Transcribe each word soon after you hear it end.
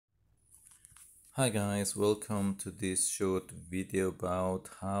Hi guys, welcome to this short video about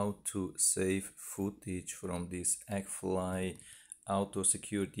how to save footage from this AccFly auto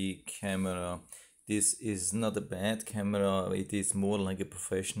security camera. This is not a bad camera, it is more like a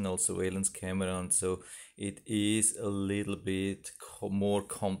professional surveillance camera, and so it is a little bit more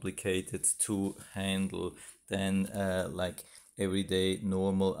complicated to handle than like everyday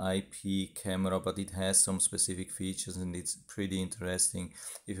normal IP camera, but it has some specific features and it's pretty interesting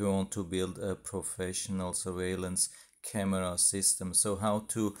if you want to build a professional surveillance camera system. So how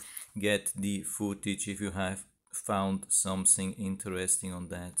to get the footage if you have found something interesting on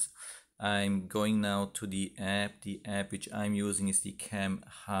that. I'm going now to the app. The app which I'm using is the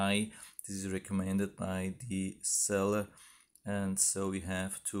CamHi. This is recommended by the seller, and so we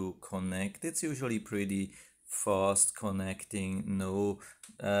have to connect. It's usually pretty fast connecting, no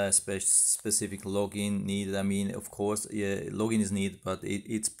specific login needed. I mean, of course, yeah, login is needed, but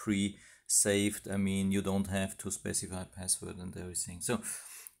it's pre-saved. I mean, you don't have to specify password and everything. So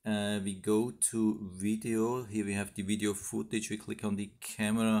we go to video. Here we have the video footage. We click on the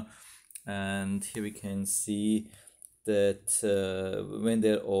camera, and here we can see that when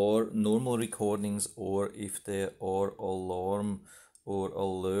there are normal recordings or if there are alarm or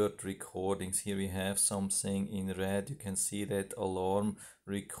alert recordings. Here we have something in red. You can see that alarm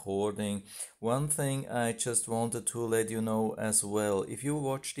recording. One thing I just wanted to let you know as well, if you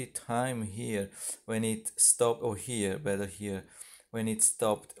watch the time here when it stopped, or here, better here, when it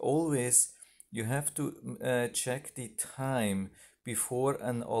stopped, always you have to check the time before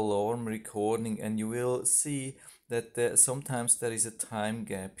an alarm recording, and you will see that sometimes there is a time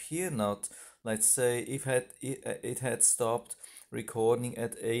gap. Here not, let's say if it had stopped recording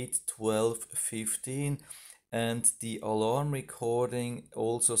at 8:12:15, and the alarm recording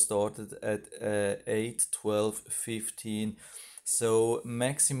also started at 8:12:15, so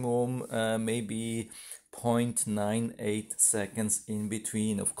maximum maybe 0.98 seconds in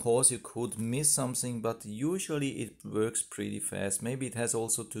between. Of course you could miss something, but usually it works pretty fast. Maybe it has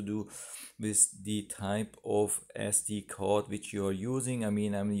also to do with the type of SD card which you are using. I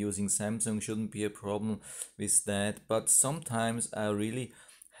mean, I'm using Samsung, shouldn't be a problem with that, but sometimes I really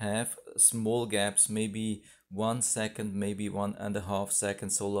have small gaps, maybe 1 second, maybe 1.5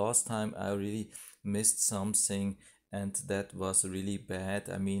 seconds. So last time I really missed something, and that was really bad.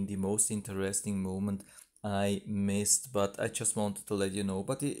 I mean, the most interesting moment I missed, but I just wanted to let you know.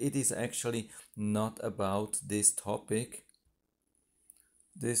 But it is actually not about this topic.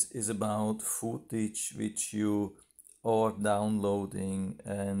 This is about footage which you are downloading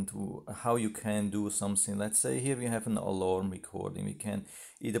and how you can do something. Let's say here we have an alarm recording. We can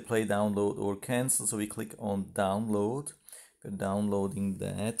either play, download, or cancel. So we click on download. We're downloading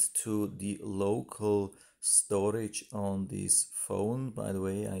that to the local storage on this phone. By the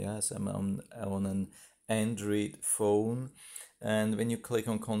way, I'm on an Android phone. And when you click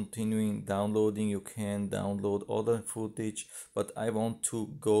on continuing downloading, you can download other footage, but I want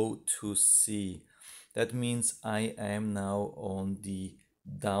to go to C. That means I am now on the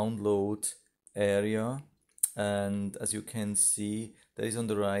download area, and as you can see, there is on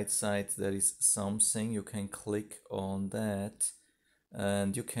the right side, there is something. You can click on that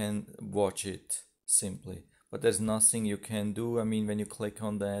and you can watch it simply, but there's nothing you can do. I mean, when you click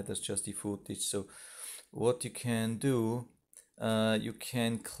on that, there's just the footage. So what you can do, you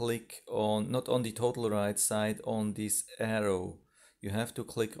can click on, not on the total right side, on this arrow. You have to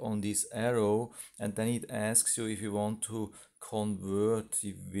click on this arrow, and then it asks you if you want to convert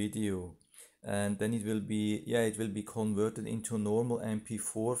the video, and then it will be, yeah, it will be converted into a normal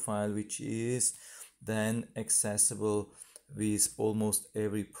MP4 file, which is then accessible with almost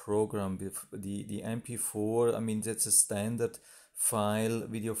every program. With the MP4, I mean, that's a standard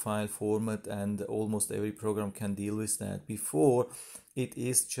video file format, and almost every program can deal with that. Before, it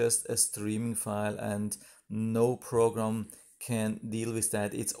is just a streaming file and no program can deal with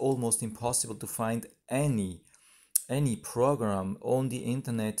that. It's almost impossible to find any program on the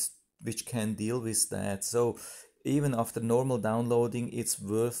internet which can deal with that. So even after normal downloading, it's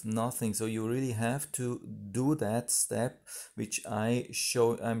worth nothing. So you really have to do that step which I'm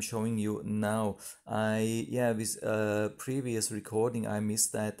showing you now. With a previous recording I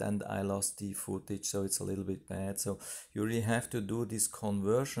missed that and I lost the footage, so it's a little bit bad. So you really have to do this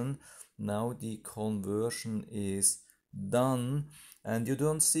conversion. Now the conversion is done, and you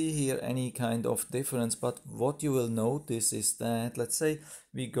don't see here any kind of difference, but what you will notice is that, let's say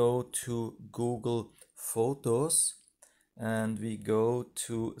we go to Google Photos and we go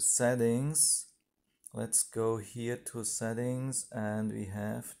to settings. Let's go here to settings, and we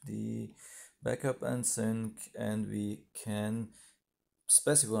have the backup and sync, and we can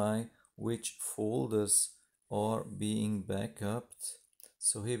specify which folders are being backupped.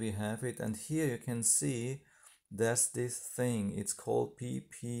 So here we have it, and here you can see there's this thing, it's called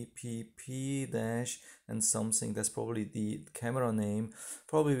PPPP dash and something. That's probably the camera name.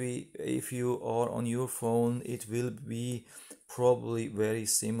 Probably if you are on your phone, it will be probably very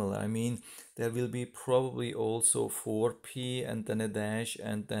similar. I mean, there will be probably also 4P and then a dash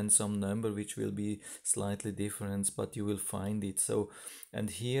and then some number which will be slightly different, but you will find it. So, and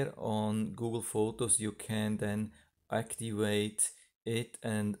here on Google Photos you can then activate it,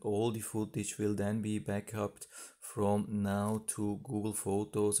 and all the footage will then be backupped from now to Google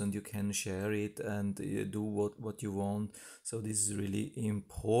Photos, and you can share it and do what you want. So this is really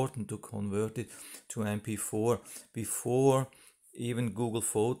important to convert it to MP4. Before, even Google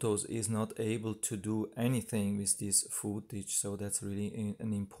Photos is not able to do anything with this footage, so that's really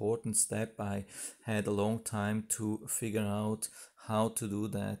an important step. I had a long time to figure out how to do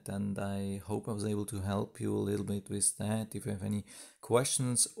that, and I hope I was able to help you a little bit with that. If you have any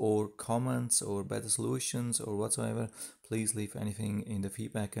questions or comments or better solutions or whatsoever, please leave anything in the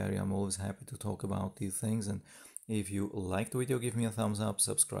feedback area. I'm always happy to talk about these things. And if you like the video, give me a thumbs up,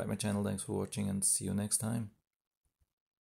 subscribe my channel. Thanks for watching, and see you next time.